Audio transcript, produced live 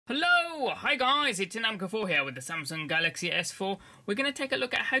Hello! Hi guys, it's Namco4 here with the Samsung Galaxy S4. We're going to take a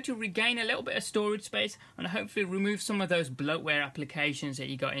look at how to regain a little bit of storage space and hopefully remove some of those bloatware applications that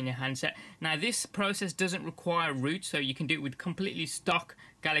you got in your handset. Now this process doesn't require root, so you can do it with completely stock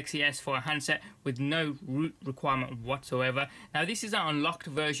Galaxy S4 handset with no root requirement whatsoever. Now this is an unlocked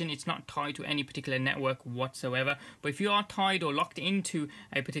version, it's not tied to any particular network whatsoever, but if you are tied or locked into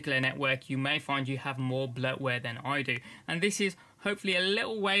a particular network, you may find you have more bloatware than I do. And this is hopefully a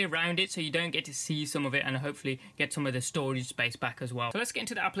little way around it so you don't get to see some of it and hopefully get some of the storage space back as well. So let's get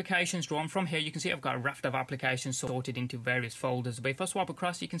into the applications drawer. And from here you can see I've got a raft of applications sorted into various folders, but if I swipe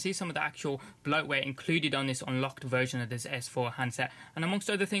across you can see some of the actual bloatware included on this unlocked version of this S4 handset, and amongst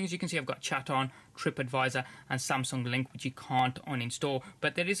other things you can see I've got chat on, TripAdvisor and Samsung Link, which you can't uninstall,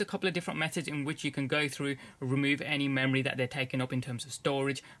 but there is a couple of different methods in which you can go through, remove any memory that they're taking up in terms of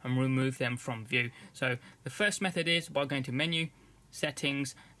storage and remove them from view. So the first method is by going to menu,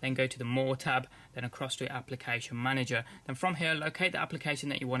 settings, then go to the more tab, then across to application manager. Then from here locate the application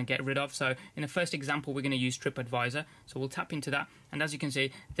that you want to get rid of. So in the first example we're going to use TripAdvisor, so we'll tap into that, and as you can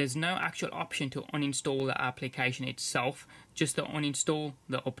see there's no actual option to uninstall the application itself, just to uninstall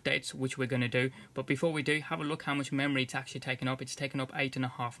the updates, which we're going to do. But before we do, have a look how much memory it's actually taken up. It's taken up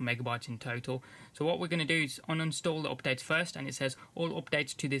 8.5 megabytes in total. So what we're going to do is uninstall the updates first, and it says all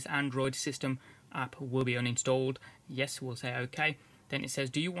updates to this Android system app will be uninstalled. Yes, we'll say okay. Then it says,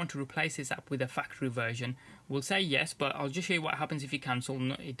 do you want to replace this app with a factory version? We'll say yes, but I'll just show you what happens if you cancel.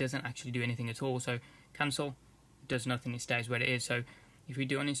 No, it doesn't actually do anything at all. So cancel, does nothing, it stays where it is. So if we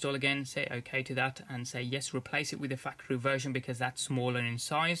do uninstall again, say okay to that and say yes, replace it with a factory version because that's smaller in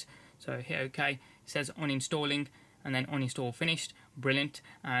size. So hit okay, it says uninstalling and then uninstall finished. Brilliant.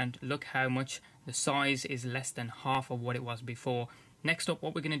 And look how much the size is less than half of what it was before. Next up,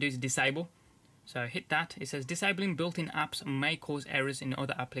 what we're going to do is disable. So hit that. It says disabling built-in apps may cause errors in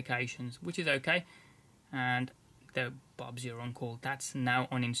other applications, which is okay. And the Bob's your uncle, that's now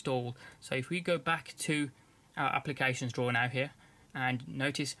uninstalled. So if we go back to our applications drawer now here, and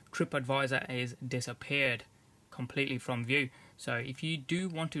notice TripAdvisor is disappeared completely from view. So if you do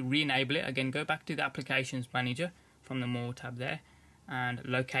want to re-enable it, again go back to the applications manager from the more tab there and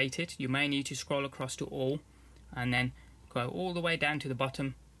locate it. You may need to scroll across to all and then go all the way down to the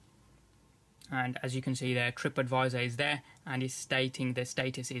bottom. And as you can see there, TripAdvisor is there and it's stating the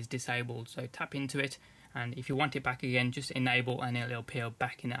status is disabled. So tap into it, and if you want it back again, just enable and it'll appear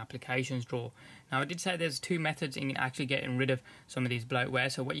back in the applications drawer. Now I did say there's two methods in actually getting rid of some of these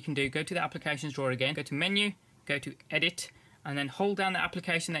bloatware. So what you can do, go to the applications drawer again, go to menu, go to edit, and then hold down the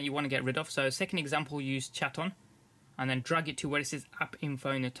application that you want to get rid of. So second example, use chat on, and then drag it to where it says app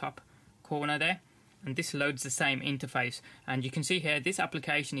info in the top corner there. And this loads the same interface, and you can see here this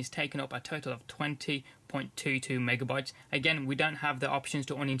application is taking up a total of 20.22 megabytes. Again, we don't have the options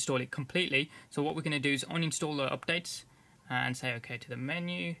to uninstall it completely, so what we're going to do is uninstall the updates and say okay to the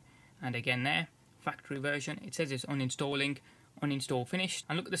menu, and again there, factory version, it says it's uninstalling, uninstall finished,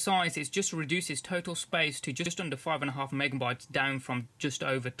 and look at the size, it's just reduces total space to just under 5.5 megabytes down from just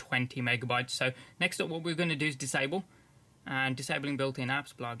over 20 megabytes. So next up what we're going to do is disable, and disabling built-in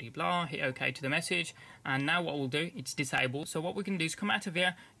apps, blah blah blah, hit OK to the message, and now what we'll do, it's disabled. So what we can do is come out of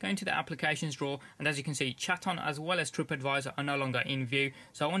here, go into the applications drawer, and as you can see, chat on as well as TripAdvisor are no longer in view.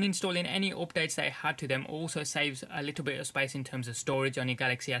 So uninstalling any updates they had to them also saves a little bit of space in terms of storage on your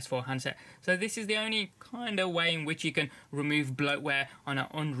Galaxy S4 handset. So this is the only kind of way in which you can remove bloatware on an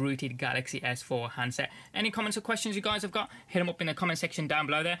unrooted Galaxy S4 handset. Any comments or questions you guys have got, hit them up in the comment section down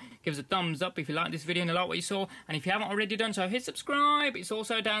below there. Give us a thumbs up if you like this video and you like what you saw, and if you haven't already done so, hit subscribe. It's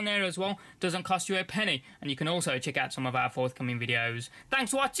also down there as well, doesn't cost you a penny, and you can also check out some of our forthcoming videos.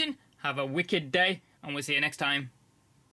 Thanks for watching, have a wicked day, and we'll see you next time.